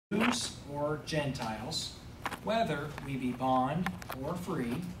or Gentiles, whether we be bond or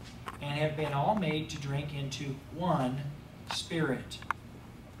free, and have been all made to drink into one Spirit.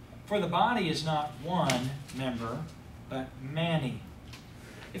 For the body is not one member, but many.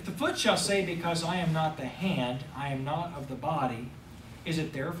 If the foot shall say, because I am not the hand, I am not of the body, is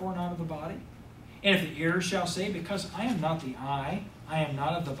it therefore not of the body? And if the ear shall say, because I am not the eye, I am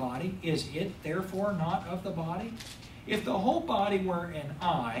not of the body, is it therefore not of the body? If the whole body were an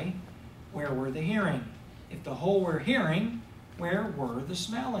eye, where were the hearing? If the whole were hearing, where were the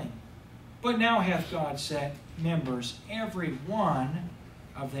smelling? But now hath God set members, every one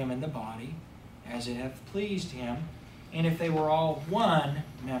of them in the body, as it hath pleased him. And if they were all one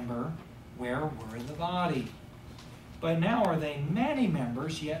member, where were the body? But now are they many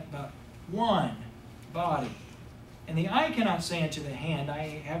members, yet but one body. And the eye cannot say unto the hand, I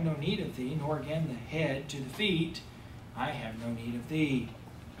have no need of thee, nor again the head to the feet, I have no need of thee,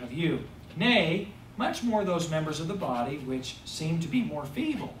 of you. Nay, much more those members of the body which seem to be more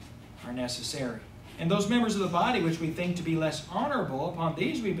feeble are necessary. And those members of the body which we think to be less honorable, upon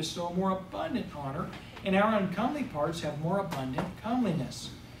these we bestow more abundant honor, and our uncomely parts have more abundant comeliness.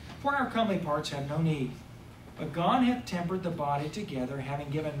 For our comely parts have no need. But God hath tempered the body together,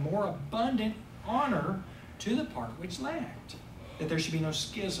 having given more abundant honor to the part which lacked, that there should be no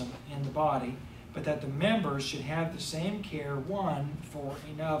schism in the body, but that the members should have the same care one for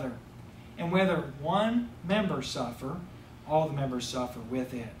another. And whether one member suffer, all the members suffer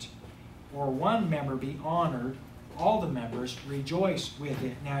with it. Or one member be honored, all the members rejoice with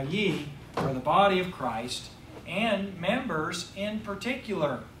it. Now ye are the body of Christ, and members in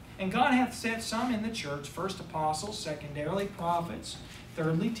particular. And God hath set some in the church, first apostles, secondarily prophets,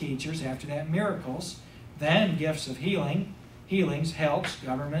 thirdly teachers, after that miracles, then gifts of healings, helps,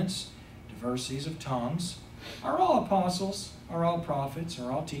 governments, diversities of tongues. Are all apostles? Are all prophets?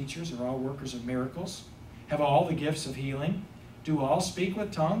 Are all teachers? Are all workers of miracles? Have all the gifts of healing? Do all speak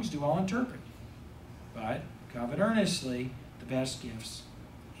with tongues? Do all interpret? But covet earnestly the best gifts,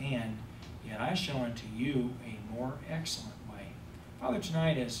 and yet I show unto you a more excellent way. Father,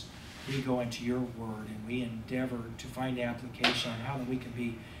 tonight as we go into your word and we endeavor to find application on how that we can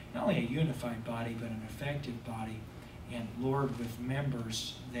be not only a unified body, but an effective body, and Lord, with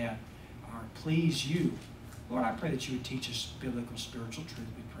members that please you. Lord, I pray that you would teach us biblical, spiritual truth.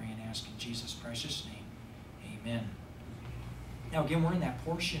 We pray and ask in Jesus' precious name. Amen. Now again, we're in that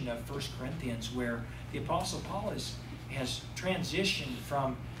portion of 1 Corinthians where the Apostle Paul has transitioned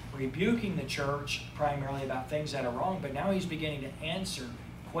from rebuking the church primarily about things that are wrong, but now he's beginning to answer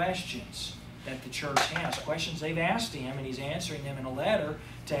questions that the church has, questions they've asked him, and he's answering them in a letter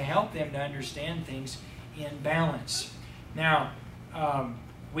to help them to understand things in balance. Now,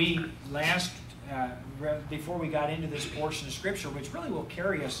 before we got into this portion of Scripture, which really will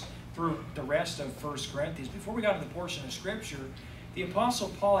carry us through the rest of 1 Corinthians, before we got to the portion of Scripture, the Apostle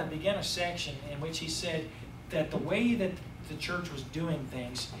Paul had begun a section in which he said that the way that the church was doing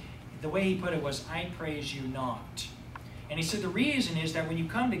things, the way he put it was, I praise you not. And he said the reason is that when you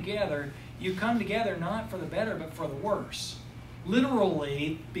come together not for the better, but for the worse.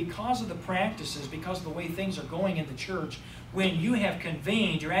 Literally, because of the practices, because of the way things are going in the church, when you have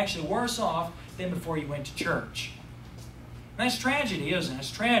convened, you're actually worse off than before you went to church. And that's tragedy, isn't it?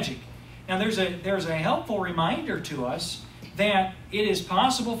 It's tragic. Now, there's a helpful reminder to us that it is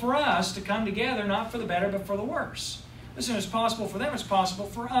possible for us to come together not for the better, but for the worse. Listen, it's possible for them, it's possible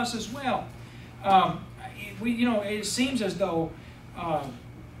for us as well. It seems as though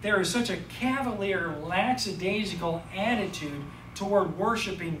there is such a cavalier, lackadaisical attitude toward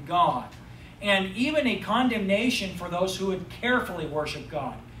worshiping God, and even a condemnation for those who would carefully worship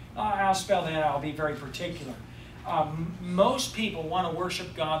God. I'll spell that out. I'll be very particular. Most people want to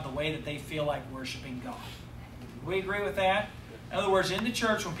worship God the way that they feel like worshiping God. We agree with that? In other words, in the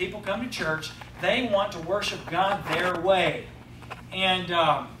church, when people come to church, they want to worship God their way. And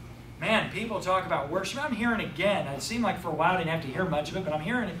man, people talk about worship. I'm hearing again. It seemed like for a while I didn't have to hear much of it, but I'm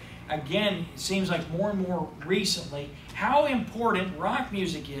hearing it again. It seems like more and more recently how important rock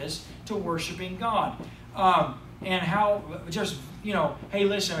music is to worshiping God. And how just, hey,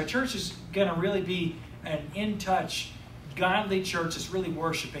 listen, a church is going to really be an in-touch, godly church that's really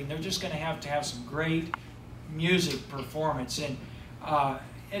worshiping. They're just going to have some great music performance. And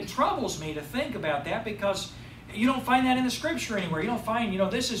it troubles me to think about that because you don't find that in the Scripture anywhere. You don't find,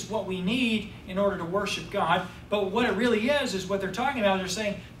 this is what we need in order to worship God. But what it really is what they're talking about. They're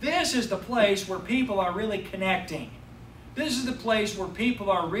saying, this is the place where people are really connecting. This is the place where people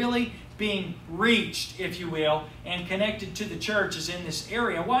are really being reached, if you will, and connected to the church is in this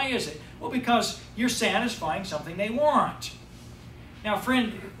area. Why is it? Well, because you're satisfying something they want. Now,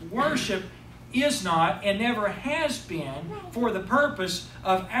 friend, worship is not and never has been for the purpose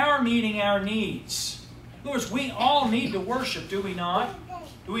of our meeting our needs. In other words, we all need to worship, do we not?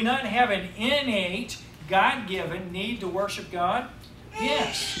 Do we not have an innate, God-given need to worship God?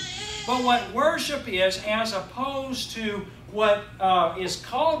 Yes. But what worship is, as opposed to what is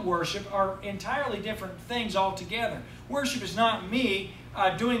called worship, are entirely different things altogether. Worship is not me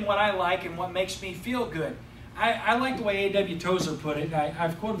doing what I like and what makes me feel good. I like the way A.W. Tozer put it.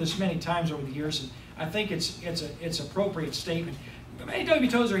 I've quoted this many times over the years, and I think it's an appropriate statement. A.W.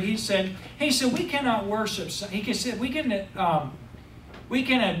 Tozer, he said, we cannot worship. He said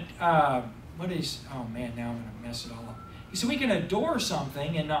what is? Oh man, now I'm going to mess it all up. He said we can adore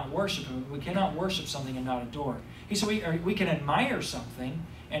something and not worship it. We cannot worship something and not adore it. He said we can admire something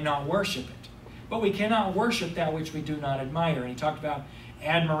and not worship it, but we cannot worship that which we do not admire. And he talked about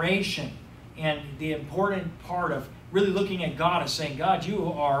admiration and the important part of really looking at God as saying, God,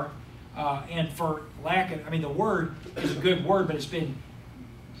 you are, and for lack of, the word is a good word, but it's been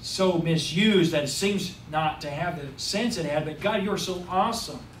so misused that it seems not to have the sense it had, but God, you are so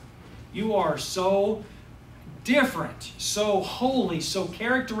awesome. You are so different, so holy, so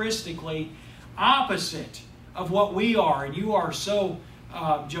characteristically opposite of what we are, and you are so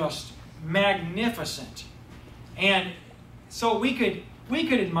just magnificent. And so we could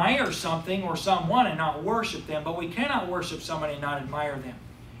admire something or someone and not worship them, but we cannot worship somebody and not admire them.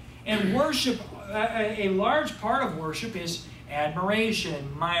 And worship, a large part of worship is admiration,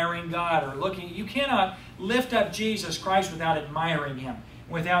 admiring God, or looking. You cannot lift up Jesus Christ without admiring Him,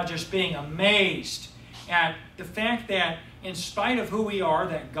 without just being amazed at the fact that in spite of who we are,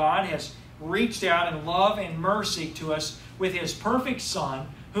 that God has reached out in love and mercy to us with His perfect Son,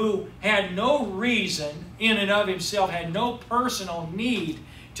 who had no reason in and of Himself, had no personal need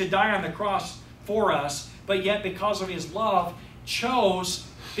to die on the cross for us, but yet because of His love chose,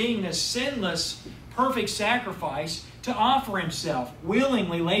 being the sinless, perfect sacrifice, to offer Himself,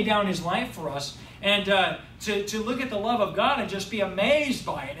 willingly lay down His life for us, and to look at the love of God and just be amazed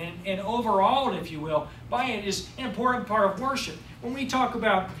by it and overawed, if you will, by it is an important part of worship. When we talk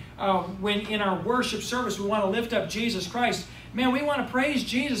about, when in our worship service we want to lift up Jesus Christ, man, we want to praise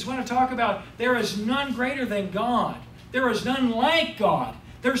Jesus. We want to talk about there is none greater than God. There is none like God.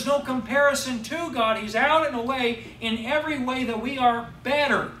 There's no comparison to God. He's out and away in every way that we are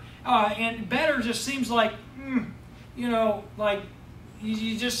better. And better just seems like, like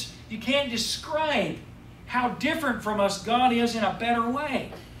you can't describe how different from us God is in a better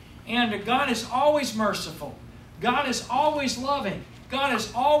way. And God is always merciful. God is always loving. God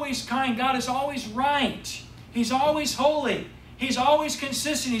is always kind. God is always right. He's always holy. He's always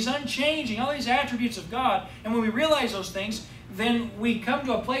consistent. He's unchanging. All these attributes of God. And when we realize those things, then we come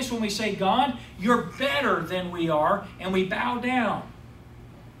to a place when we say, God, you're better than we are, and we bow down.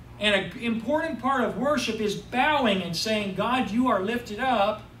 And an important part of worship is bowing and saying, God, you are lifted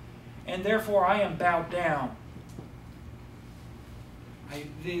up, and therefore I am bowed down.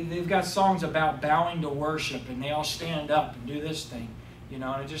 They've got songs about bowing to worship, and they all stand up and do this thing. And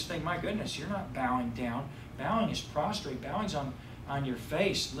I just think, my goodness, you're not bowing down. Bowing is prostrate. Bowing's on your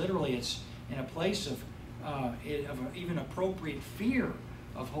face. Literally, it's in a place of even appropriate fear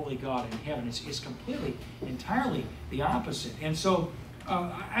of holy God in heaven. It's completely, entirely the opposite. And so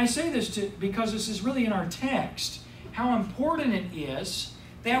I say this because this is really in our text, how important it is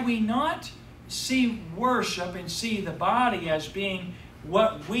that we not see worship and see the body as being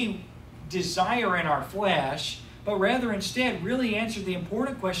what we desire in our flesh, but rather instead really answer the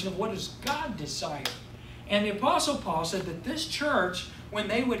important question of what does God desire? And the Apostle Paul said that this church, when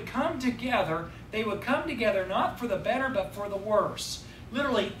they would come together, they would come together not for the better, but for the worse.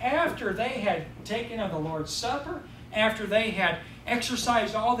 Literally, after they had taken of the Lord's Supper, after they had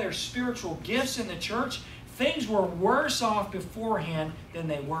exercised all their spiritual gifts in the church, things were worse off beforehand than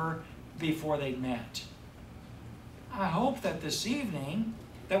they were before they met. I hope that this evening,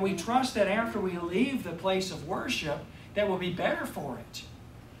 that we trust that after we leave the place of worship, that we'll be better for it,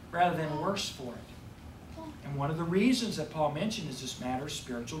 rather than worse for it. And one of the reasons that Paul mentioned is this matter of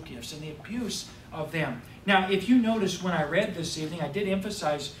spiritual gifts and the abuse of them. Now, if you notice when I read this evening, I did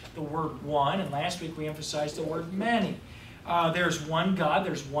emphasize the word one, and last week we emphasized the word many. There's one God,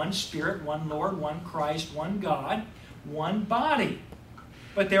 there's one Spirit, one Lord, one Christ, one God, one body.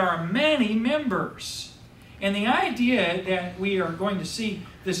 But there are many members. And the idea that we are going to see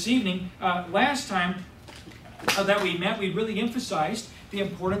this evening, last time that we met, we really emphasized the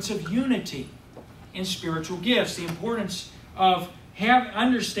importance of unity in spiritual gifts, the importance of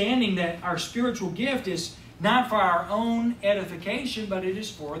understanding that our spiritual gift is not for our own edification, but it is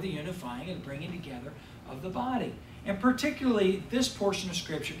for the unifying and bringing together of the body. And particularly this portion of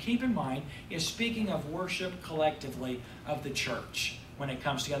Scripture, keep in mind, is speaking of worship collectively of the church when it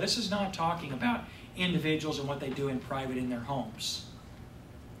comes together. This is not talking about individuals and what they do in private in their homes.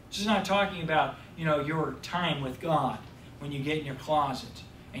 This is not talking about, your time with God when you get in your closet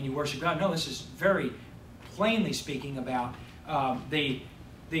and you worship God. No, this is very plainly speaking about the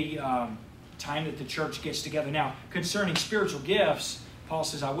time that the church gets together. Now, concerning spiritual gifts, Paul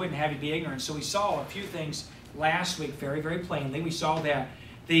says, I wouldn't have you be ignorant. So we saw a few things last week very, very plainly. We saw that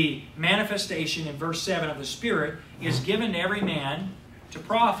the manifestation in verse 7 of the Spirit is given to every man to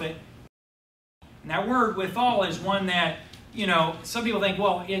profit. And that word withal is one that, some people think,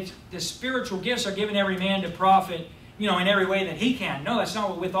 well, the spiritual gifts are given every man to profit, in every way that he can. No, that's not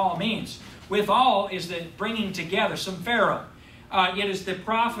what withal means. Withal is the bringing together, samphero. It is the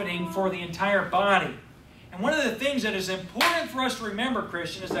profiting for the entire body. And one of the things that is important for us to remember,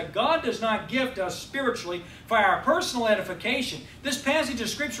 Christian, is that God does not gift us spiritually for our personal edification. This passage of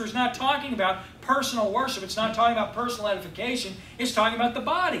Scripture is not talking about personal worship. It's not talking about personal edification. It's talking about the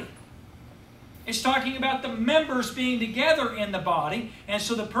body. It's talking about the members being together in the body. And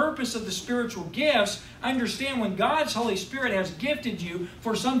so the purpose of the spiritual gifts, understand when God's Holy Spirit has gifted you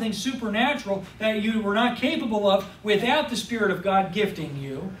for something supernatural that you were not capable of without the Spirit of God gifting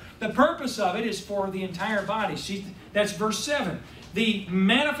you, the purpose of it is for the entire body. See, that's verse 7. The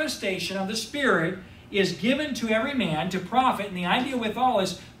manifestation of the Spirit is given to every man to profit, and the idea withal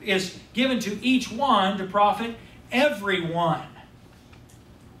is given to each one to profit everyone.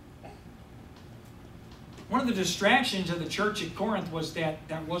 One of the distractions of the church at Corinth was that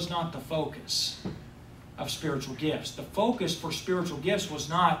was not the focus of spiritual gifts. The focus for spiritual gifts was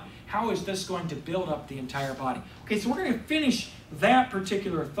not, how is this going to build up the entire body? Okay, so we're going to finish that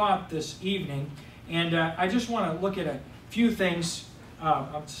particular thought this evening. And I just want to look at a few things.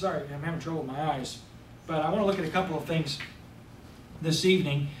 I'm sorry, I'm having trouble with my eyes. But I want to look at a couple of things this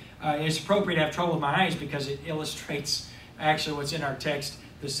evening. It's appropriate to have trouble with my eyes because it illustrates actually what's in our text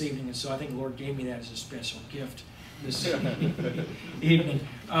this evening, and so I think the Lord gave me that as a special gift this evening.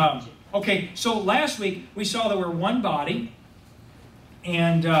 Okay, so last week we saw that we're one body,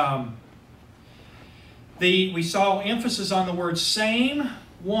 and we saw emphasis on the word same,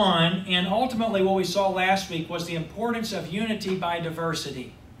 one, and ultimately what we saw last week was the importance of unity by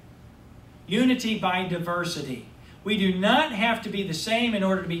diversity. Unity by diversity. We do not have to be the same in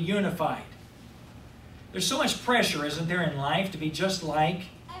order to be unified. There's so much pressure, isn't there, in life to be just like,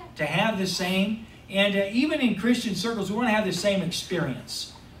 to have the same. And even in Christian circles, we want to have the same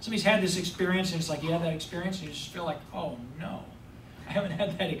experience. Somebody's had this experience, and it's like, you have that experience, and you just feel like, oh, no, I haven't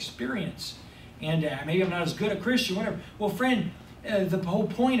had that experience. And maybe I'm not as good a Christian, whatever. Well, friend, the whole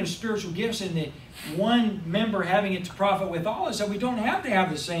point of spiritual gifts and the one member having it to profit with all is that we don't have to have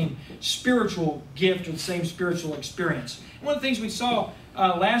the same spiritual gift or the same spiritual experience. And one of the things we saw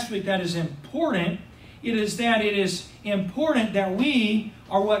last week that is important, it is important that we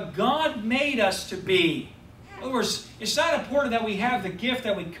are what God made us to be. In other words, it's not important that we have the gift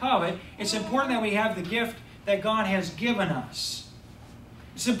that we covet. It's important that we have the gift that God has given us.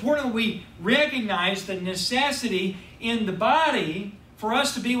 It's important that we recognize the necessity in the body for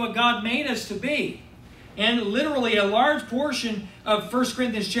us to be what God made us to be. And literally a large portion of 1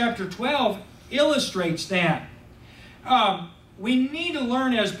 Corinthians chapter 12 illustrates that. We need to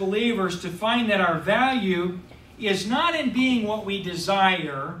learn as believers to find that our value is not in being what we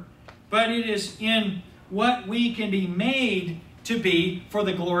desire, but it is in what we can be made to be for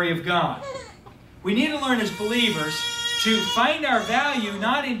the glory of God. We need to learn as believers to find our value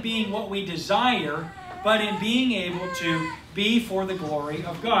not in being what we desire, but in being able to be for the glory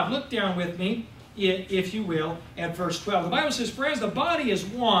of God. Look down with me, if you will, at verse 12. The Bible says, "For as the body is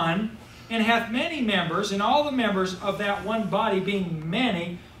one, and hath many members, and all the members of that one body, being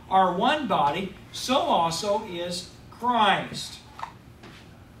many, are one body, so also is Christ."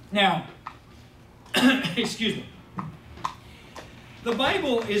 Now, excuse me. The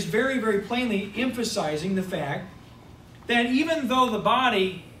Bible is very, very plainly emphasizing the fact that even though the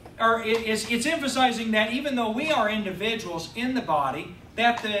body, or it's emphasizing that even though we are individuals in the body,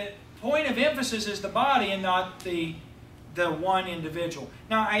 that the point of emphasis is the body and not the one individual.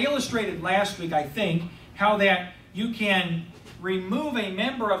 Now, I illustrated last week, I think, how that you can remove a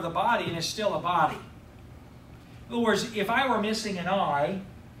member of the body and it's still a body. In other words, if I were missing an eye,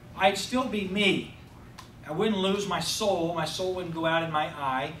 I'd still be me. I wouldn't lose my soul. My soul wouldn't go out in my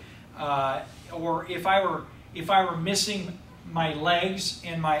eye. Or if I were missing my legs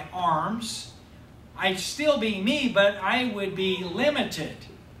and my arms, I'd still be me, but I would be limited.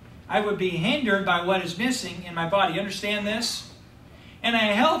 I would be hindered by what is missing in my body. You understand this? And a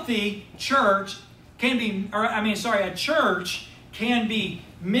healthy church can be, a church can be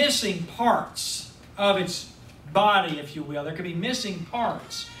missing parts of its body, if you will. There could be missing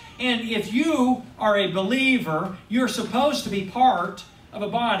parts. And if you are a believer, you're supposed to be part of a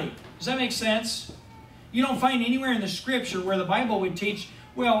body. Does that make sense? You don't find anywhere in the Scripture where the Bible would teach,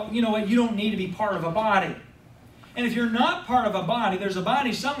 well, you know what, you don't need to be part of a body. And if you're not part of a body, there's a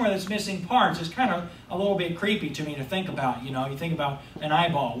body somewhere that's missing parts. It's kind of a little bit creepy to me to think about. You know, you think about an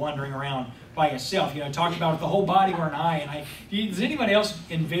eyeball wandering around by itself. You know, talking about the whole body were an eye. Does anybody else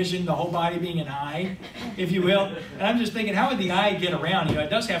envision the whole body being an eye, if you will? And I'm just thinking, how would the eye get around? You know, it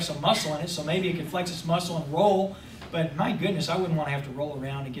does have some muscle in it, so maybe it can flex its muscle and roll. But my goodness, I wouldn't want to have to roll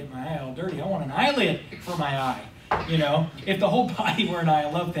around and get my eye all dirty. I want an eyelid for my eye. You know, if the whole body were an eye,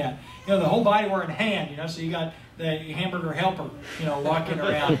 I love that. You know, the whole body were in hand. You know, so you got the hamburger helper, you know, walking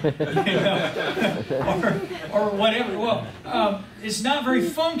around, you know, or whatever. Well, it's not very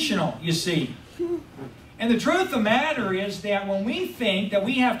functional, you see. And the truth of the matter is that when we think that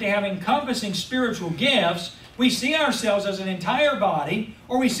we have to have encompassing spiritual gifts, we see ourselves as an entire body,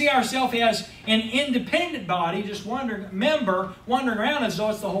 or we see ourselves as an independent body, just wandering around as though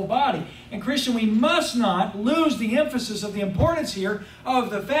it's the whole body. And Christian, we must not lose the emphasis of the importance here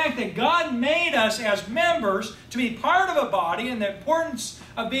of the fact that God made us as members to be part of a body, and the importance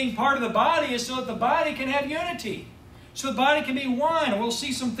of being part of the body is so that the body can have unity, so the body can be one. And we'll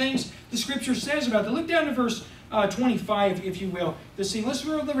see some things the Scripture says about that. Look down to verse 25, if you will, to see. Let's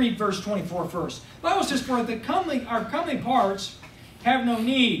read verse 24 first. The Bible says, "For our comely parts have no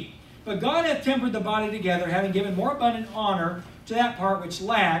need, but God hath tempered the body together, having given more abundant honor to that part which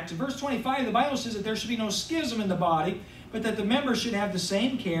lacked." In verse 25, the Bible says that there should be no schism in the body, but that the members should have the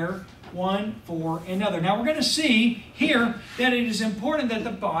same care one for another. Now we're going to see here that it is important that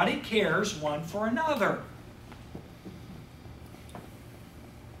the body cares one for another.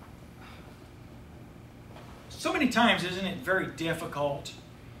 So many times, isn't it very difficult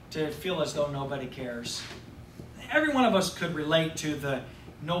to feel as though nobody cares? Every one of us could relate to the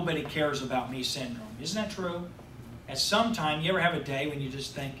nobody cares about me syndrome. Isn't that true? At some time, you ever have a day when you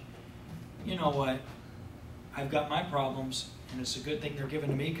just think, you know what, I've got my problems, and it's a good thing they're given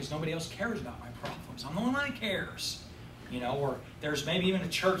to me because nobody else cares about my problems. I'm the only one that cares. You know, or there's maybe even a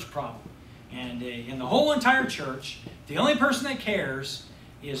church problem. And in the whole entire church, the only person that cares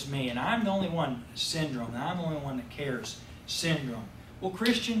is me, and I'm the only one syndrome, and I'm the only one that cares syndrome. Well,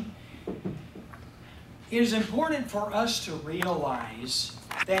 Christian, it is important for us to realize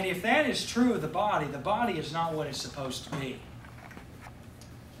that if that is true of the body is not what it's supposed to be.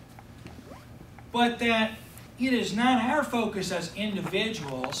 But that it is not our focus as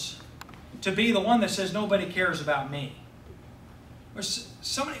individuals to be the one that says nobody cares about me. Or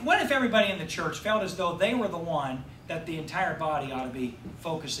what if everybody in the church felt as though they were the one that the entire body ought to be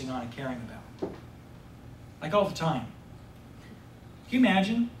focusing on and caring about? Like all the time. Can you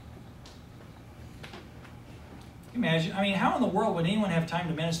imagine? I mean, how in the world would anyone have time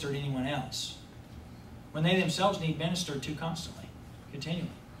to minister to anyone else when they themselves need ministered to constantly, continually?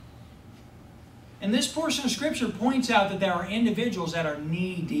 And this portion of Scripture points out that there are individuals that are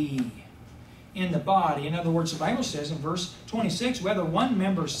needy in the body. In other words, the Bible says in verse 26, whether one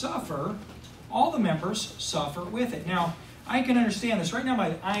member suffer, all the members suffer with it. Now, I can understand this. Right now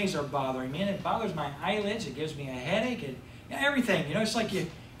my eyes are bothering me, and it bothers my eyelids. It gives me a headache. Everything. You know, it's like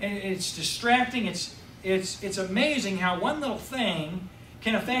it's distracting. It's amazing how one little thing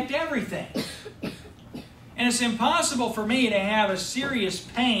can affect everything. And it's impossible for me to have a serious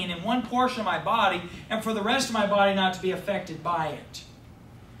pain in one portion of my body and for the rest of my body not to be affected by it.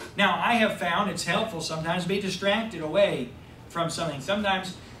 Now, I have found it's helpful sometimes to be distracted away from something.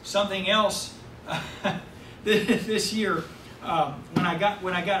 Sometimes something else. This year, when I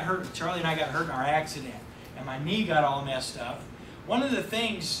got hurt, Charlie and I got hurt in our accident, and my knee got all messed up. One of the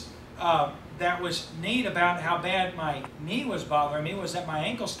things that was neat about how bad my knee was bothering me was that my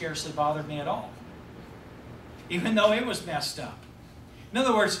ankle scarcely bothered me at all, even though it was messed up. In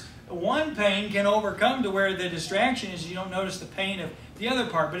other words, one pain can overcome to where the distraction is you don't notice the pain of the other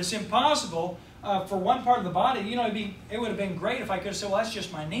part. But it's impossible for one part of the body. You know, it would have been great if I could have said, well, that's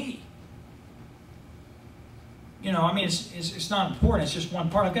just my knee. You know, I mean, it's not important. It's just one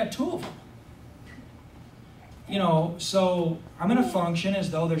part. I've got two of them. You know, so I'm going to function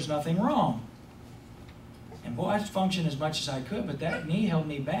as though there's nothing wrong. And boy, I functioned as much as I could, but that knee held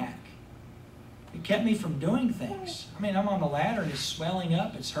me back. It kept me from doing things. I mean, I'm on the ladder and it's swelling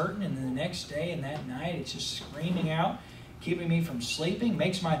up, it's hurting, and then the next day and that night it's just screaming out, keeping me from sleeping,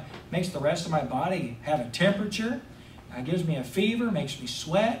 makes the rest of my body have a temperature, gives me a fever, makes me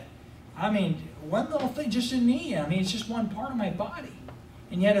sweat. I mean, one little thing, just a knee. I mean, it's just one part of my body,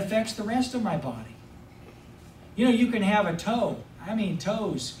 and yet affects the rest of my body. You know, you can have a toe. I mean,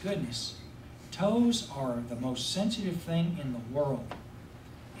 toes, goodness. Toes are the most sensitive thing in the world.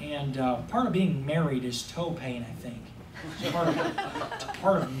 And part of being married is toe pain, I think. It's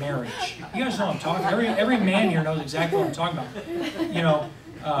part of marriage. You guys know what I'm talking about. Every man here knows exactly what I'm talking about. You know,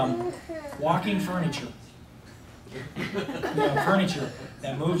 walking furniture. You know, furniture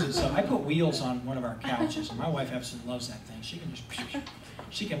that moves itself. I put wheels on one of our couches, and my wife absolutely loves that thing. She can just,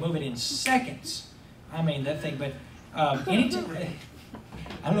 she can move it in seconds. I mean, that thing, but anytime,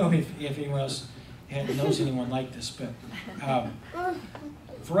 I don't know if anyone else knows anyone like this, but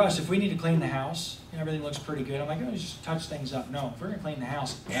for us, if we need to clean the house, and everything looks pretty good, I'm like, oh, just touch things up. No, if we're going to clean the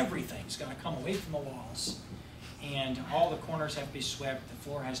house, everything's got to come away from the walls. And all the corners have to be swept, the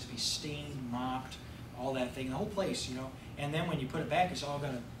floor has to be steamed, mopped, all that thing, the whole place, you know. And then when you put it back, it's all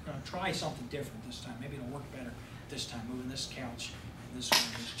got to try something different this time. Maybe it'll work better this time, moving this couch, and this one,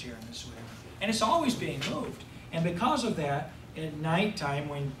 this chair, and this whatever. And it's always being moved. And because of that, at nighttime,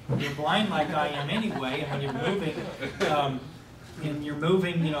 when you're blind like I am anyway, and when you're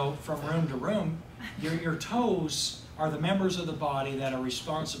moving, you know, from room to room, your toes are the members of the body that are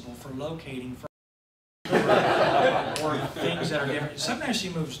responsible for locating or things that are different. Sometimes she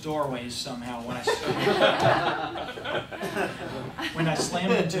moves doorways somehow when I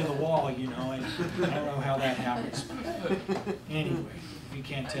slam into the wall, you know, and I don't know how that happens. But anyway, you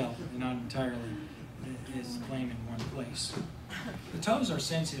can't tell. They're not entirely is laying in one place. The toes are a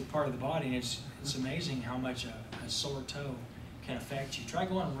sensitive part of the body, and it's amazing how much a sore toe can affect you. Try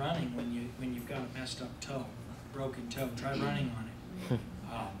going running when you've got a messed up toe, broken toe. Try running on it.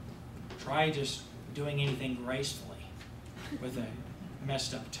 Try just doing anything gracefully with a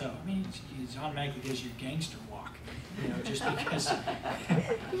messed up toe. I mean, it's automatically gives you a gangster walk, you know, just because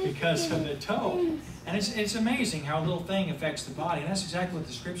of the toe. And it's amazing how a little thing affects the body. And that's exactly what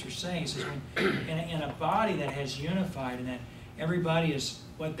the Scripture's saying. It says when, in a body that has unified and that everybody is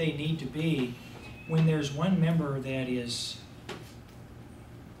what they need to be, when there's one member that is,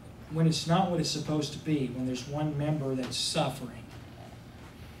 when it's not what it's supposed to be, when there's one member that's suffering,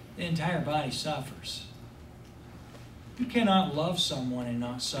 the entire body suffers. You cannot love someone and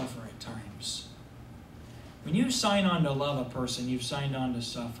not suffer at times. When you sign on to love a person, you've signed on to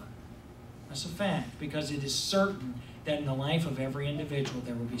suffer. That's a fact, because it is certain that in the life of every individual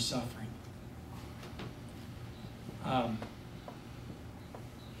there will be suffering.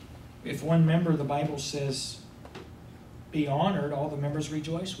 If one member, the Bible says, be honored, all the members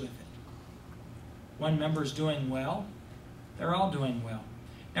rejoice with it. One member is doing well, they're all doing well.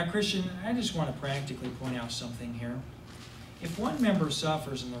 Now, Christian, I just want to practically point out something here. If one member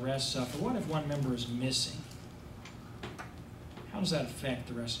suffers and the rest suffer, what if one member is missing? How does that affect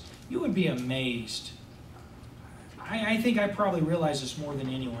the rest? You would be amazed. I think I probably realize this more than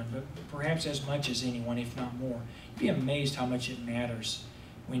anyone, but perhaps as much as anyone, if not more. You'd be amazed how much it matters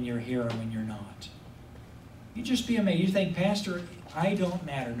when you're here and when you're not. You'd just be amazed. You think, Pastor, I don't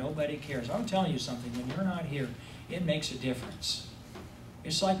matter. Nobody cares. I'm telling you something. When you're not here, it makes a difference.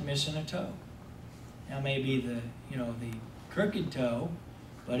 It's like missing a toe. Now, maybe the crooked toe,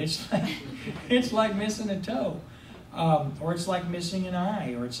 but it's like missing a toe. Or it's like missing an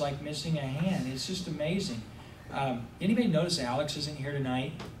eye, or it's like missing a hand. It's just amazing. Anybody notice Alex isn't here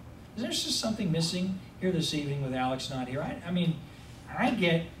tonight? Is there just something missing here this evening with Alex not here? I mean, I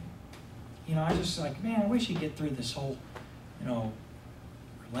get, I just like, man, I wish he'd get through this whole,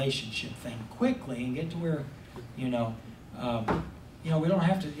 relationship thing quickly and get to where, we don't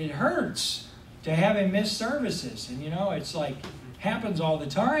have to, it hurts to have him miss services. And, it's like, happens all the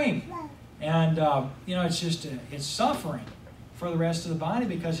time. And, it's just, it's suffering for the rest of the body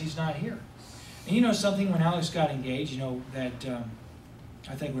because he's not here. And something, when Alex got engaged, that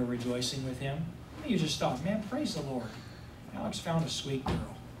I think we're rejoicing with him. You just thought, man, praise the Lord. Alex found a sweet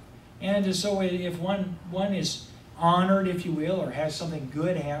girl. And so if one is honored, if you will, or has something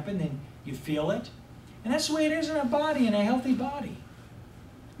good happen, then you feel it. And that's the way it is in a body, in a healthy body.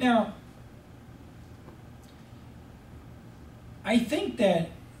 Now, I think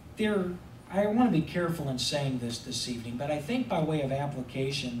that I want to be careful in saying this evening, but I think by way of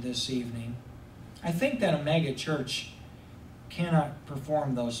application this evening, I think that a mega church cannot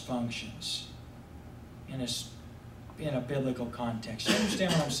perform those functions in a biblical context. You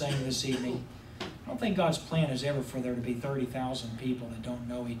understand what I'm saying this evening? I don't think God's plan is ever for there to be 30,000 people that don't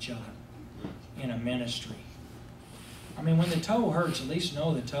know each other in a ministry. I mean, when the toe hurts, at least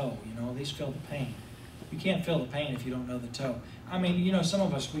know the toe, at least feel the pain. You can't feel the pain if you don't know the toe. I mean, some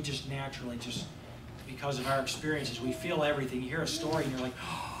of us, we just naturally, because of our experiences, we feel everything. You hear a story and you're like,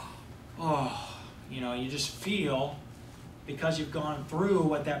 oh, you just feel because you've gone through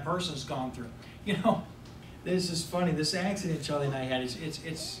what that person's gone through. This is funny. This accident Charlie and I had,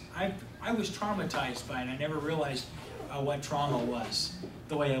 I was traumatized by it. I never realized what trauma was,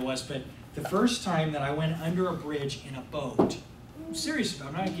 the way it was. But the first time that I went under a bridge in a boat, I'm serious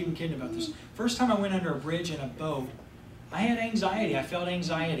about it, I'm not even kidding about this. First time I went under a bridge in a boat, I had anxiety. I felt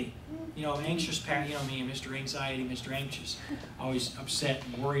anxiety. You know, anxious, you know me, Mr. Anxiety, Mr. Anxious. Always upset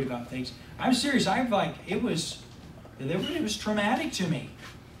and worried about things. I'm serious. It was traumatic to me.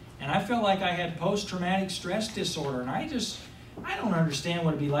 And I felt like I had post-traumatic stress disorder. And I don't understand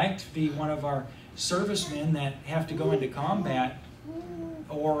what it'd be like to be one of our servicemen that have to go into combat,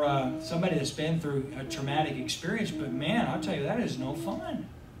 or somebody that's been through a traumatic experience. But man, I'll tell you, that is no fun.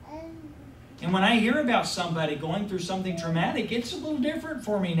 And when I hear about somebody going through something traumatic, it's a little different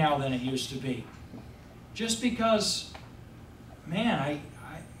for me now than it used to be. Just because, man, I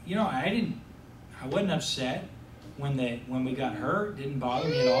wasn't upset when we got hurt. It didn't bother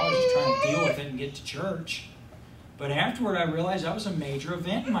me at all. I was just trying to deal with it and get to church. But afterward, I realized that was a major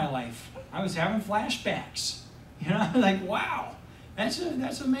event in my life. I was having flashbacks. You know, I was like, wow, that's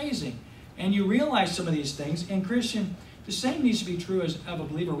amazing. And you realize some of these things. And Christian, the same needs to be true of a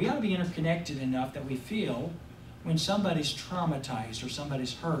believer. We ought to be interconnected enough that we feel when somebody's traumatized or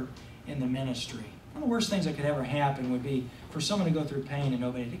somebody's hurt in the ministry. One of the worst things that could ever happen would be for someone to go through pain and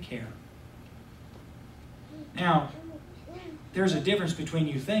nobody to care. Now, there's a difference between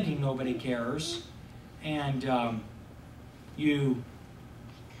you thinking nobody cares and you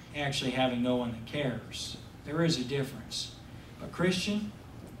actually having no one that cares. There is a difference. But Christian,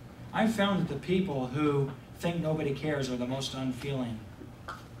 I've found that the people who think nobody cares are the most unfeeling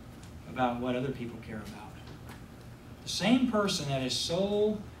about what other people care about. The same person that is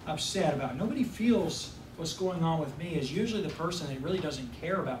so upset about nobody feels what's going on with me is usually the person that really doesn't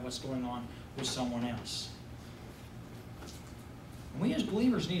care about what's going on with someone else. And we as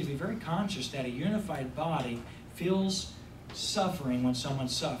believers need to be very conscious that a unified body feels suffering when someone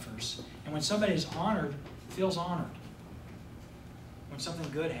suffers. And when somebody is honored, feels honored. When something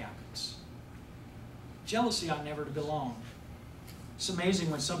good happens. Jealousy ought never to belong. It's amazing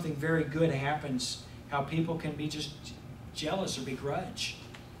when something very good happens, how people can be just jealous or begrudge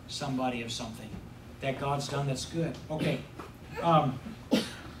somebody of something that God's done that's good. Okay. Now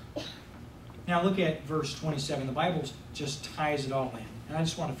look at verse 27. The Bible just ties it all in. And I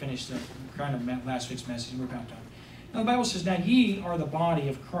just want to finish the kind of last week's message, and we're about done. Now the Bible says, now ye are the body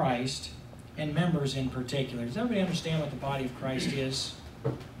of Christ, and members in particular. Does everybody understand what the body of Christ is?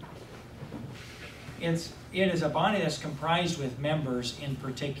 It is a body that's comprised with members in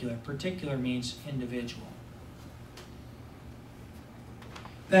particular. Particular means individual.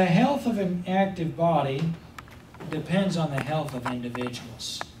 The health of an active body depends on the health of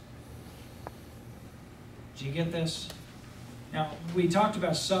individuals. Do you get this? Now, we talked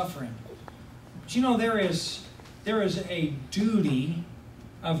about suffering. But you know, there is a duty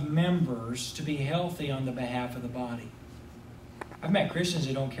of members to be healthy on the behalf of the body. I've met Christians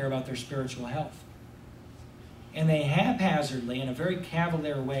that don't care about their spiritual health. And they haphazardly, in a very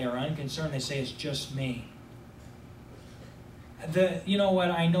cavalier way, are unconcerned. They say, it's just me. You know what?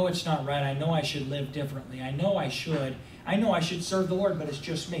 I know it's not right. I know I should live differently. I know I should. I know I should serve the Lord, but it's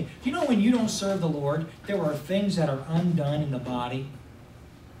just me. You know, when you don't serve the Lord, there are things that are undone in the body.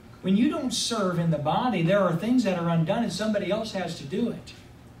 When you don't serve in the body, there are things that are undone and somebody else has to do it.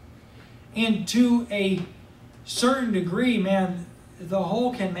 And to a certain degree, man, the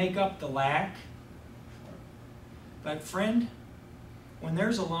whole can make up the lack. But friend, when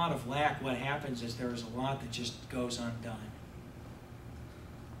there's a lot of lack, what happens is there's a lot that just goes undone.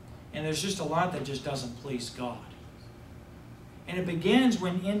 And there's just a lot that just doesn't please God. And it begins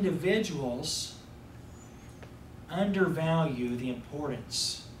when individuals undervalue the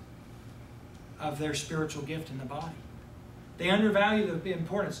importance of their spiritual gift in the body. They undervalue the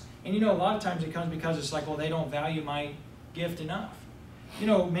importance. And you know, a lot of times it comes because it's like, well, they don't value my gift enough. You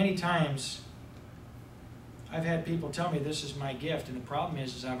know, many times I've had people tell me this is my gift, and the problem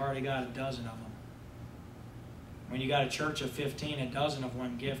is I've already got a dozen of them. When you got a church of 15, a dozen of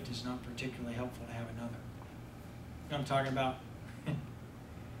one gift is not particularly helpful to have another. You know what I'm talking about?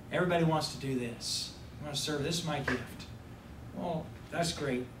 Everybody wants to do this. I want to serve. This is my gift. Well, that's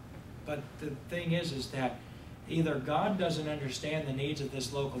great. But the thing is that either God doesn't understand the needs of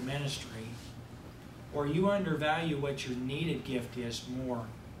this local ministry, or you undervalue what your needed gift is more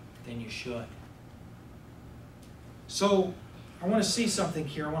than you should. So I want to see something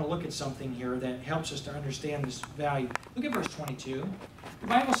here. I want to look at something here that helps us to understand this value. Look at verse 22. The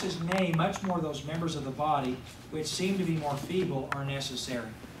Bible says, nay, much more those members of the body which seem to be more feeble are necessary.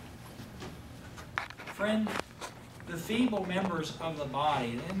 Friend, the feeble members of the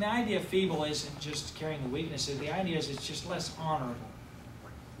body. And the idea of feeble isn't just carrying the weaknesses. The idea is it's just less honorable.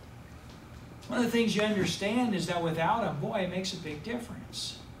 One of the things you understand is that without them, boy, it makes a big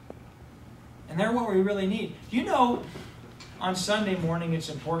difference. And they're what we really need. You know, on Sunday morning, it's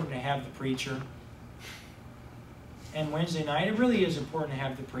important to have the preacher. And Wednesday night, it really is important to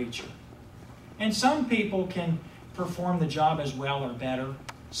have the preacher. And some people can perform the job as well or better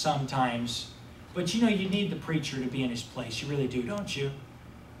sometimes. But you know, you need the preacher to be in his place. You really do, don't you?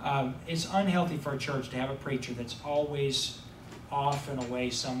 It's unhealthy for a church to have a preacher that's always off and away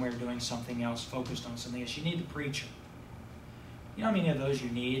somewhere doing something else, focused on something else. You need the preacher. You know how many of those you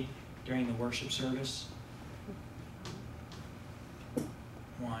need during the worship service?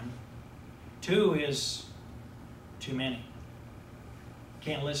 1. 2 is too many.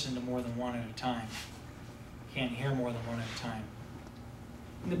 Can't listen to more than one at a time. Can't hear more than one at a time.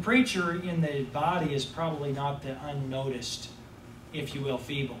 And the preacher in the body is probably not the unnoticed, if you will,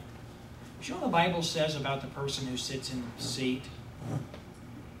 feeble. You know what the Bible says about the person who sits in the seat?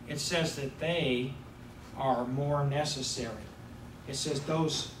 It says that they are more necessary. It says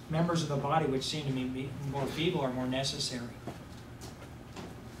those members of the body which seem to be more feeble are more necessary.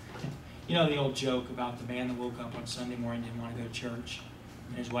 You know the old joke about the man that woke up on Sunday morning and didn't want to go to church,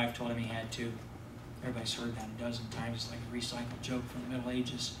 and his wife told him he had to. Everybody's heard that a dozen times. It's like a recycled joke from the Middle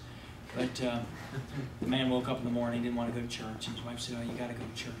Ages. But the man woke up in the morning, didn't want to go to church, and his wife said, "Oh, you got to go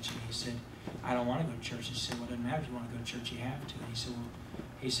to church." And he said, "I don't want to go to church." And she said, "Well, it doesn't matter if you want to go to church, you have to." And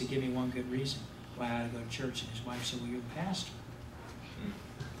he said, "Give me one good reason why I ought to go to church." And his wife said, "Well, you're the pastor."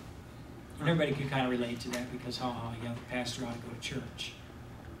 And everybody could kind of relate to that because, yeah, the pastor ought to go to church.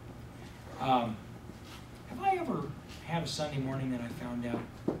 Have I ever had a Sunday morning that I found out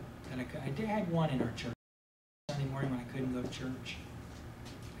that I had one in our church, Sunday morning when I couldn't go to church?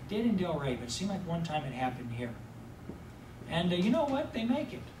 I did in Del Rey, but it seemed like one time it happened here. And you know what? They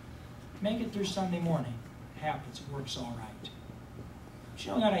make it. Make it through Sunday morning. It happens. It works all right. But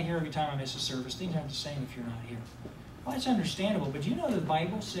you know what I hear every time I miss a service? Things aren't the same if you're not here. Well, that's understandable, but do you know the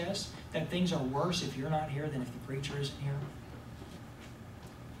Bible says that things are worse if you're not here than if the preacher isn't here?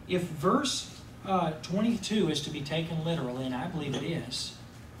 If verse 22 is to be taken literally, and I believe it is,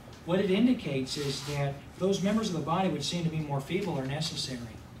 what it indicates is that those members of the body which seem to be more feeble are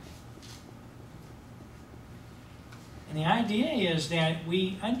necessary. And the idea is that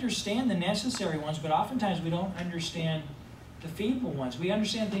we understand the necessary ones, but oftentimes we don't understand the feeble ones. We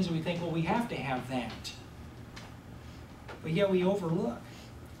understand things that we think, well, we have to have that. But yet we overlook.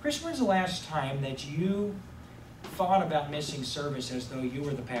 Chris, when's the last time that you thought about missing service as though you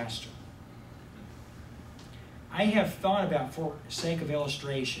were the pastor? I have thought about, for sake of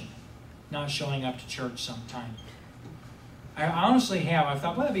illustration, not showing up to church sometime. I honestly have. I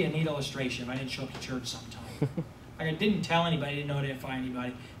thought, well, that'd be a neat illustration if I didn't show up to church sometime. I didn't tell anybody, didn't notify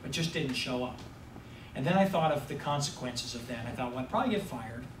anybody, but just didn't show up. And then I thought of the consequences of that. I thought, well, I'd probably get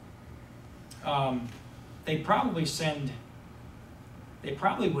fired. They'd probably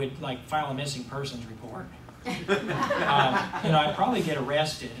would like file a missing persons report. I'd probably get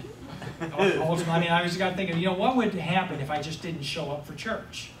arrested. Ultimately, I was thinking, what would happen if I just didn't show up for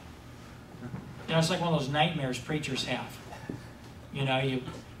church? It's like one of those nightmares preachers have. You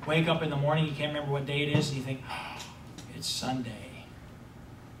wake up in the morning, you can't remember what day it is, and you think, oh, it's Sunday.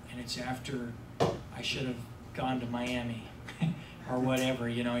 And it's after I should have gone to Miami or whatever,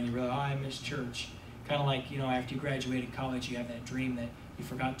 and you realize, oh, I missed church. Kind of like, after you graduated college, you have that dream that you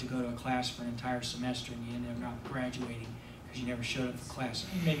forgot to go to a class for an entire semester and you ended up not graduating because you never showed up for class.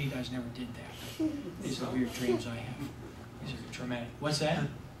 Maybe you guys never did that. These are weird dreams I have. These are traumatic. What's that?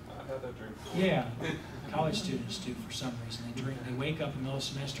 I've had that dream. Yeah. College students do for some reason. They wake up in the middle of the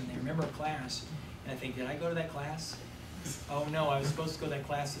semester and they remember a class and I think, did I go to that class? Oh no, I was supposed to go to that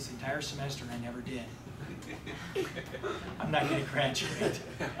class this entire semester and I never did. I'm not going to graduate.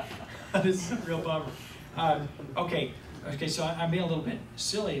 This is a real bummer. Okay, so I'm being a little bit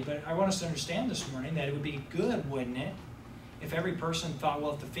silly, but I want us to understand this morning that it would be good, wouldn't it, if every person thought,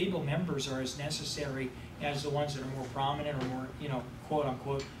 well, if the feeble members are as necessary as the ones that are more prominent or more, quote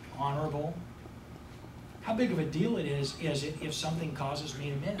unquote, honorable. How big of a deal it is if something causes me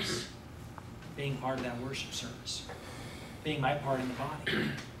to miss being part of that worship service, being my part in the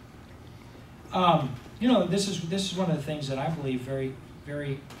body. This is one of the things that I believe very,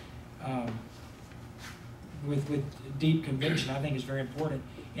 very, with deep conviction, I think is very important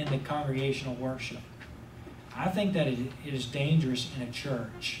in the congregational worship. I think that it is dangerous in a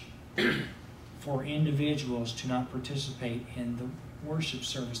church for individuals to not participate in the worship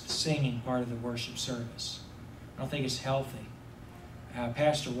service, the singing part of the worship service. I don't think it's healthy.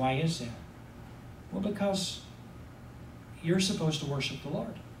 Pastor, why is that? Well, because you're supposed to worship the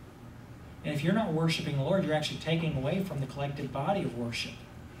Lord. And if you're not worshiping the Lord, you're actually taking away from the collective body of worship.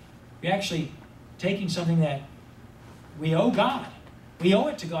 You're actually taking something that we owe God. We owe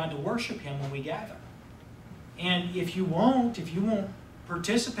it to God to worship Him when we gather. And if you won't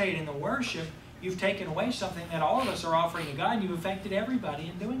participate in the worship, you've taken away something that all of us are offering to God, and you've affected everybody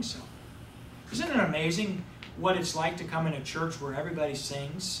in doing so. Isn't it amazing what it's like to come in a church where everybody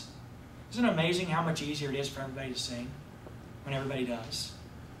sings? Isn't it amazing how much easier it is for everybody to sing when everybody does?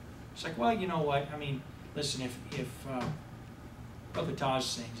 It's like, well, you know what? I mean, listen, if Brother Taj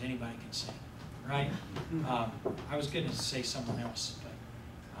sings, anybody can sing, right? I was going to say someone else,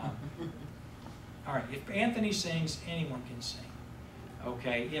 but all right. If Anthony sings, anyone can sing.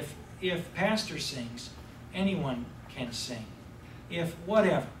 Okay. If Pastor sings, anyone can sing. If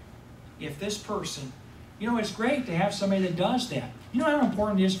whatever. If this person, you know, it's great to have somebody that does that. You know how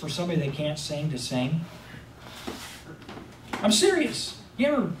important it is for somebody that can't sing to sing? I'm serious. You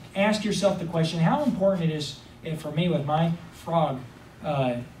ever ask yourself the question, how important it is for me with my frog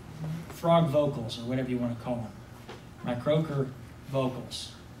vocals, or whatever you want to call them, my croaker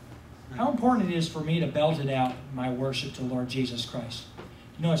vocals? How important it is for me to belt it out, my worship to the Lord Jesus Christ.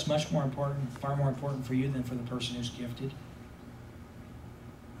 You know it's much more important, far more important for you than for the person who's gifted.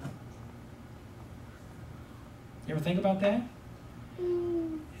 You ever think about that?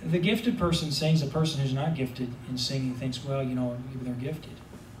 The gifted person sings, the person who's not gifted in singing thinks, well, you know, they're gifted.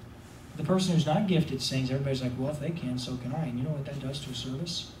 The person who's not gifted sings, everybody's like, well, if they can, so can I. And you know what that does to a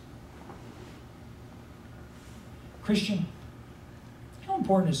service? Christian, how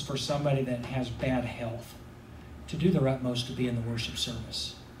important is it for somebody that has bad health to do their utmost to be in the worship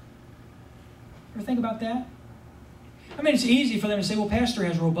service? Ever think about that? I mean, it's easy for them to say, well, Pastor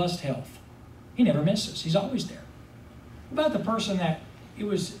has robust health. He never misses. He's always there. What about the person that it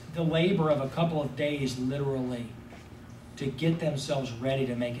was the labor of a couple of days, literally, to get themselves ready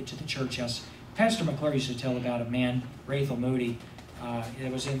to make it to the church house? Pastor McClure used to tell about a man, Rachel Moody,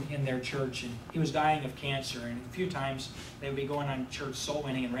 that was in their church, and he was dying of cancer, and a few times they would be going on church soul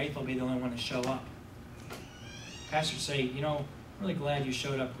winning, and Rachel would be the only one to show up. Pastor would say, you know, really glad you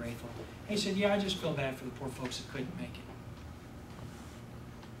showed up, Rachel. He said, yeah, I just feel bad for the poor folks that couldn't make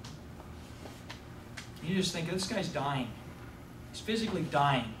it. You just think, this guy's dying. He's physically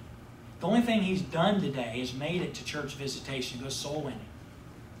dying. The only thing he's done today is made it to church visitation, go soul winning.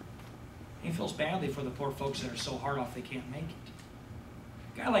 He feels badly for the poor folks that are so hard off they can't make it.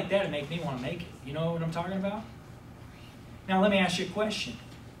 A guy like that would make me want to make it. You know what I'm talking about? Now let me ask you a question.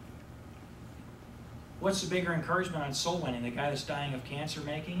 What's the bigger encouragement on soul winning? The guy that's dying of cancer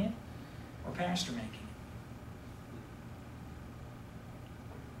making it, or pastor making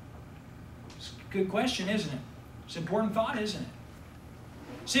it? It's a good question, isn't it? It's an important thought, isn't it?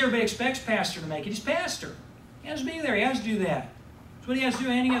 See, everybody expects pastor to make it. He's pastor. He has to be there. He has to do that. That's what he has to do,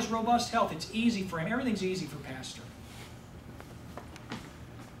 and he has robust health. It's easy for him. Everything's easy for pastor.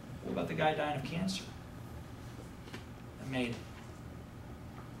 What about the guy dying of cancer that made it?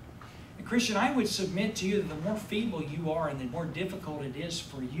 And Christian, I would submit to you that the more feeble you are and the more difficult it is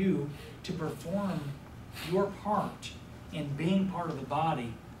for you to perform your part in being part of the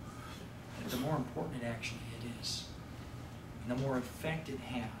body, that the more important it actually is. And the more effect it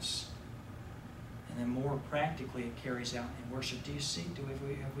has. And the more practically it carries out in worship. Do you see?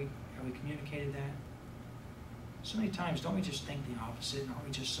 Have we communicated that? So many times, don't we just think the opposite? And aren't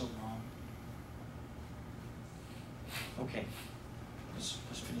we just so wrong? Okay. Let's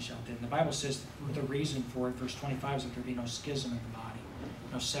finish out then. The Bible says the reason for it, verse 25, is that there be no schism in the body,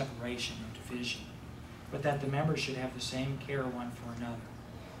 no separation, no division, but that the members should have the same care one for another.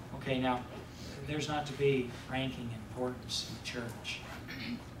 Okay, now, there's not to be ranking importance in the church.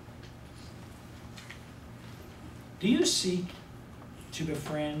 Do you seek to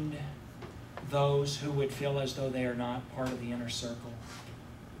befriend those who would feel as though they are not part of the inner circle?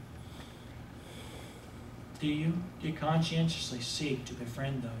 Do you conscientiously seek to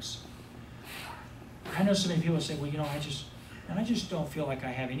befriend those? I know so many people say, well, you know, I just don't feel like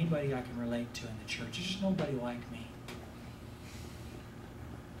I have anybody I can relate to in the church. There's just nobody like me.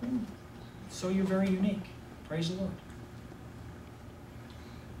 So you're very unique. Praise the Lord.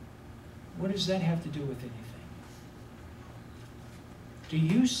 What does that have to do with anything? Do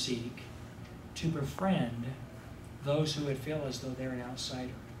you seek to befriend those who would feel as though they're an outsider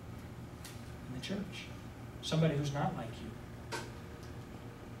in the church? Somebody who's not like you.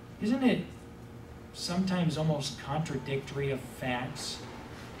 Isn't it sometimes almost contradictory of facts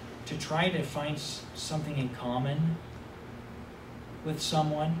to try to find something in common with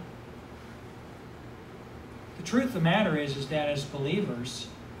someone? The truth of the matter is that as believers,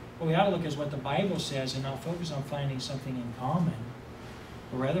 What we ought to look is what the Bible says and not focus on finding something in common,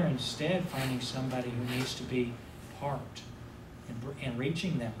 but rather instead finding somebody who needs to be part and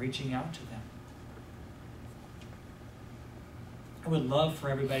reaching them, reaching out to them. I would love for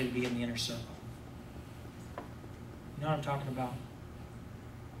everybody to be in the inner circle. You know what I'm talking about?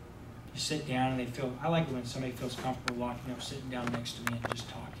 You sit down and they feel, I like it when somebody feels comfortable walking up, sitting down next to me and just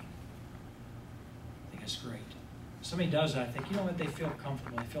talking. I think that's great. If somebody does that, I think, you know what, they feel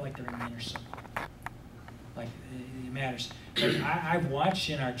comfortable. They feel like they're in the inner circle. Like, it matters. But I've watched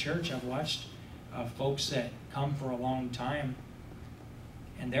in our church, I've watched folks that come for a long time,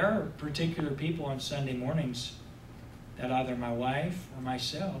 and there are particular people on Sunday mornings that either my wife or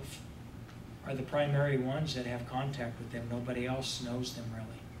myself are the primary ones that have contact with them. Nobody else knows them really.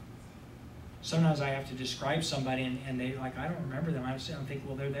 Sometimes I have to describe somebody and they like, I don't remember them. I sit and think,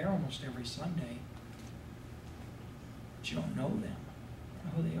 well, they're there almost every Sunday. But you don't know them.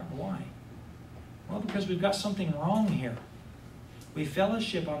 You don't know who they are. Why? Well, because we've got something wrong here. We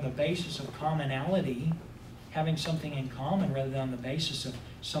fellowship on the basis of commonality, having something in common rather than on the basis of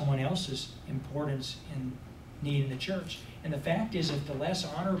someone else's importance and need in the church. And the fact is, if the less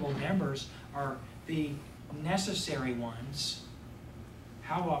honorable members are the necessary ones,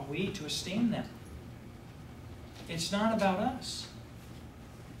 how ought we to esteem them? It's not about us.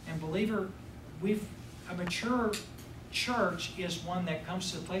 And believer, a mature church is one that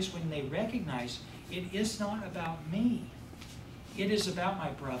comes to the place when they recognize it is not about me. It is about my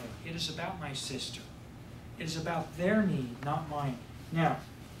brother. It is about my sister. It is about their need, not mine. Now,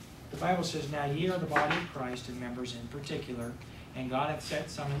 the Bible says, now ye are the body of Christ and members in particular, and God hath set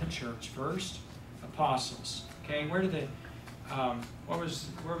some in the church. First, apostles. Okay, where were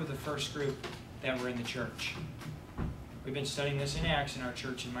the first group that were in the church? We've been studying this in Acts in our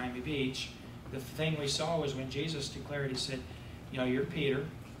church in Miami Beach. The thing we saw was when Jesus declared, he said, you know, you're Peter,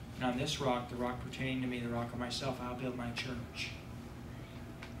 and on this rock, the rock pertaining to me, the rock of myself, I'll build my church.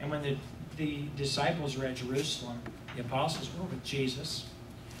 And when the disciples were at Jerusalem, the apostles were with Jesus.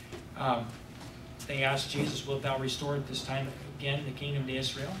 They asked Jesus, wilt thou restore at this time again the kingdom to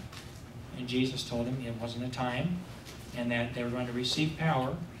Israel? And Jesus told them it wasn't a time, and that they were going to receive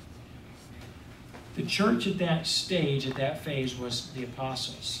power. The church at that stage, at that phase, was the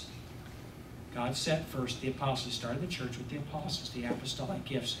apostles. God set first the apostles, started the church with the apostles, the apostolic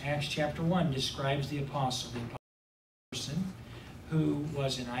gifts. Acts chapter 1 describes the apostle, person who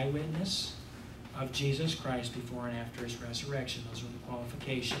was an eyewitness of Jesus Christ before and after his resurrection. Those were the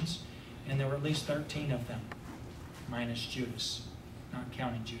qualifications. And there were at least 13 of them, minus Judas, not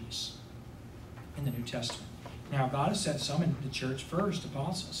counting Judas, in the New Testament. Now, God has set some in the church first,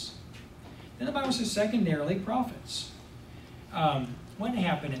 apostles. Then the Bible says, secondarily, prophets. What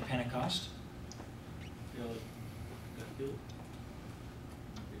happened at Pentecost?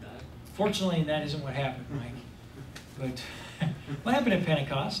 Fortunately, that isn't what happened, Mike. But what happened at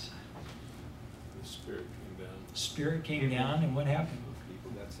Pentecost? The Spirit came down. Spirit came down, and what happened?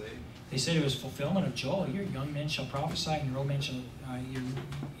 People got saved. They said it was fulfillment of Joel. Your young men shall prophesy, and your old men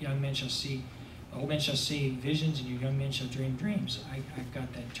shall see. Old men shall see visions, and your young men shall dream dreams. I've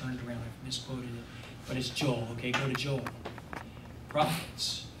got that turned around. I've misquoted it, but it's Joel. Okay, go to Joel.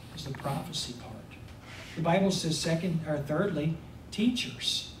 Prophets is the prophecy part. The Bible says thirdly,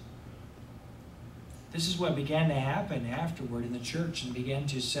 teachers. This is what began to happen afterward in the church and began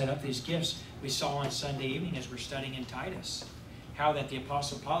to set up these gifts. We saw on Sunday evening as we're studying in Titus, how that the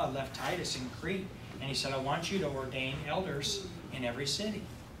Apostle Paul had left Titus in Crete, and he said, I want you to ordain elders in every city.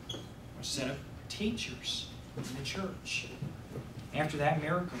 Or set up teachers in the church. After that,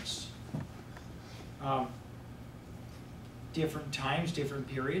 miracles. Different times, different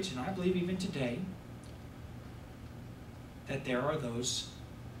periods, and I believe even today that there are those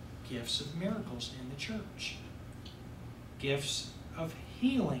gifts of miracles in the church. Gifts of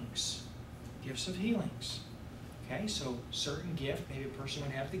healings. Gifts of healings. Okay, so certain gift, maybe a person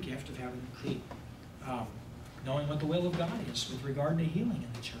would have the gift of having knowing what the will of God is with regard to healing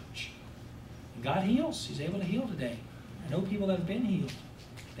in the church. And God heals. He's able to heal today. I know people that have been healed.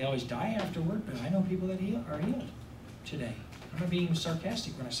 They always die afterward, but I know people that are healed today. I'm not being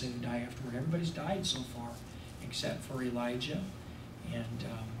sarcastic when I say they die afterward. Everybody's died so far, except for Elijah and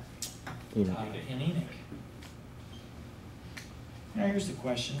Enoch. Now here's the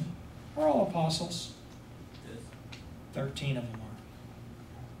question. Are all apostles? Yes. 13 of them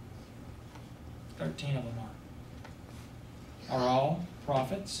are. 13 of them are. Are all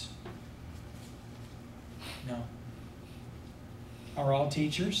prophets? No. Are all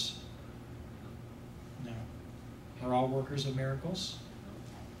teachers? No. Are all workers of miracles?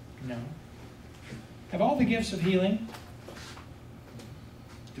 No. Have all the gifts of healing?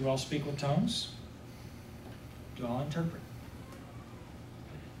 Do all speak with tongues? Do all interpret?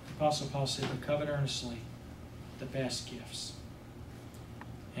 The Apostle Paul said, but covet earnestly the best gifts.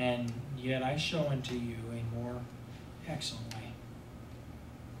 And yet I show unto you a more excellent way.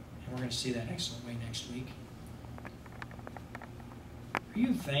 And we're going to see that excellent way next week. Are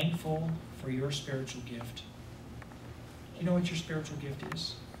you thankful for your spiritual gift? Do you know what your spiritual gift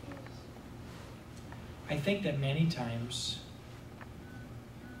is? I think that many times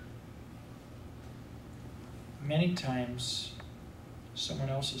someone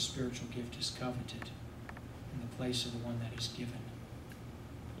else's spiritual gift is coveted in the place of the one that is given.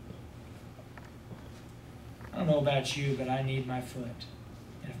 I don't know about you, but I need my foot.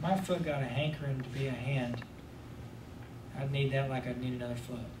 And if my foot got a hankering to be a hand, I'd need that like I'd need another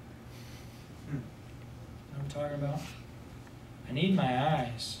foot. You know what I'm talking about? I need my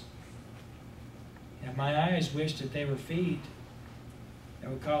eyes. And if my eyes wished that they were feet, that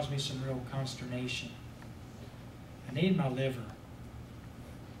would cause me some real consternation. I need my liver.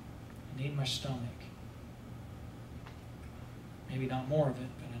 I need my stomach. Maybe not more of it,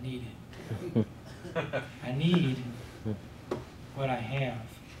 but I need it. I need what I have.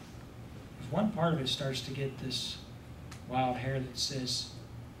 If one part of it starts to get this wild hair that says,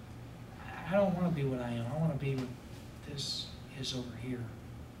 I don't want to be what I am. I want to be what this is over here.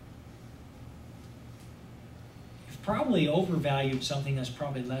 You've probably overvalued something that's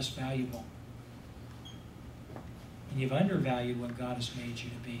probably less valuable. And you've undervalued what God has made you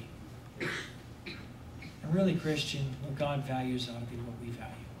to be. And really, Christian, what God values ought to be what we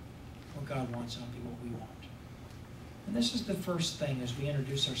value. What God wants ought to be what we want. And this is the first thing as we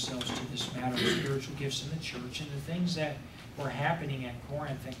introduce ourselves to this matter of spiritual gifts in the church and the things that were happening at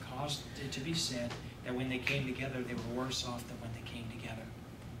Corinth that caused it to be said that when they came together, they were worse off than when they came together.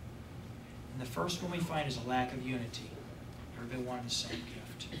 And the first one we find is a lack of unity. Everybody wanted the same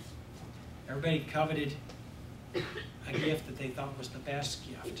gift. Everybody coveted a gift that they thought was the best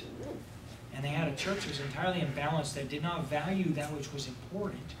gift. And they had a church that was entirely imbalanced that did not value that which was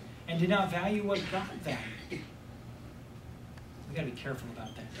important and did not value what God valued. We've got to be careful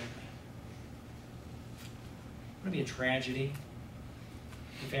about that, don't we? It would be a tragedy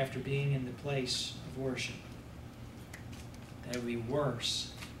if after being in the place of worship that it would be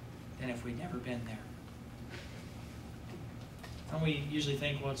worse than if we'd never been there. Don't we usually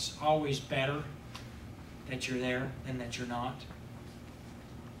think, well, it's always better that you're there than that you're not?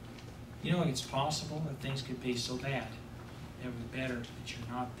 You know, it's possible that things could be so bad that it would be better that you're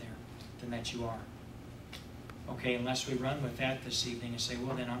not there than that you are. Okay, unless we run with that this evening and say,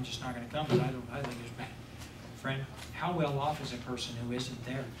 well, then I'm just not going to come, but I think it's bad. Friend, how well off is a person who isn't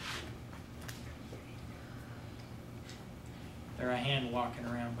there? They're a hand walking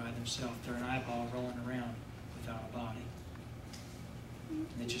around by themselves. They're an eyeball rolling around without a body.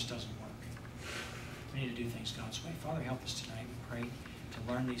 And it just doesn't work. We need to do things God's way. Father, help us tonight, we pray,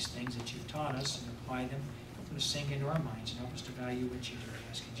 to learn these things that you've taught us and apply them. Help them to sink into our minds and help us to value what you do.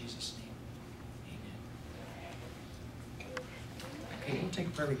 I ask in Jesus' name. Amen. Okay, we'll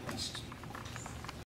take prayer requests.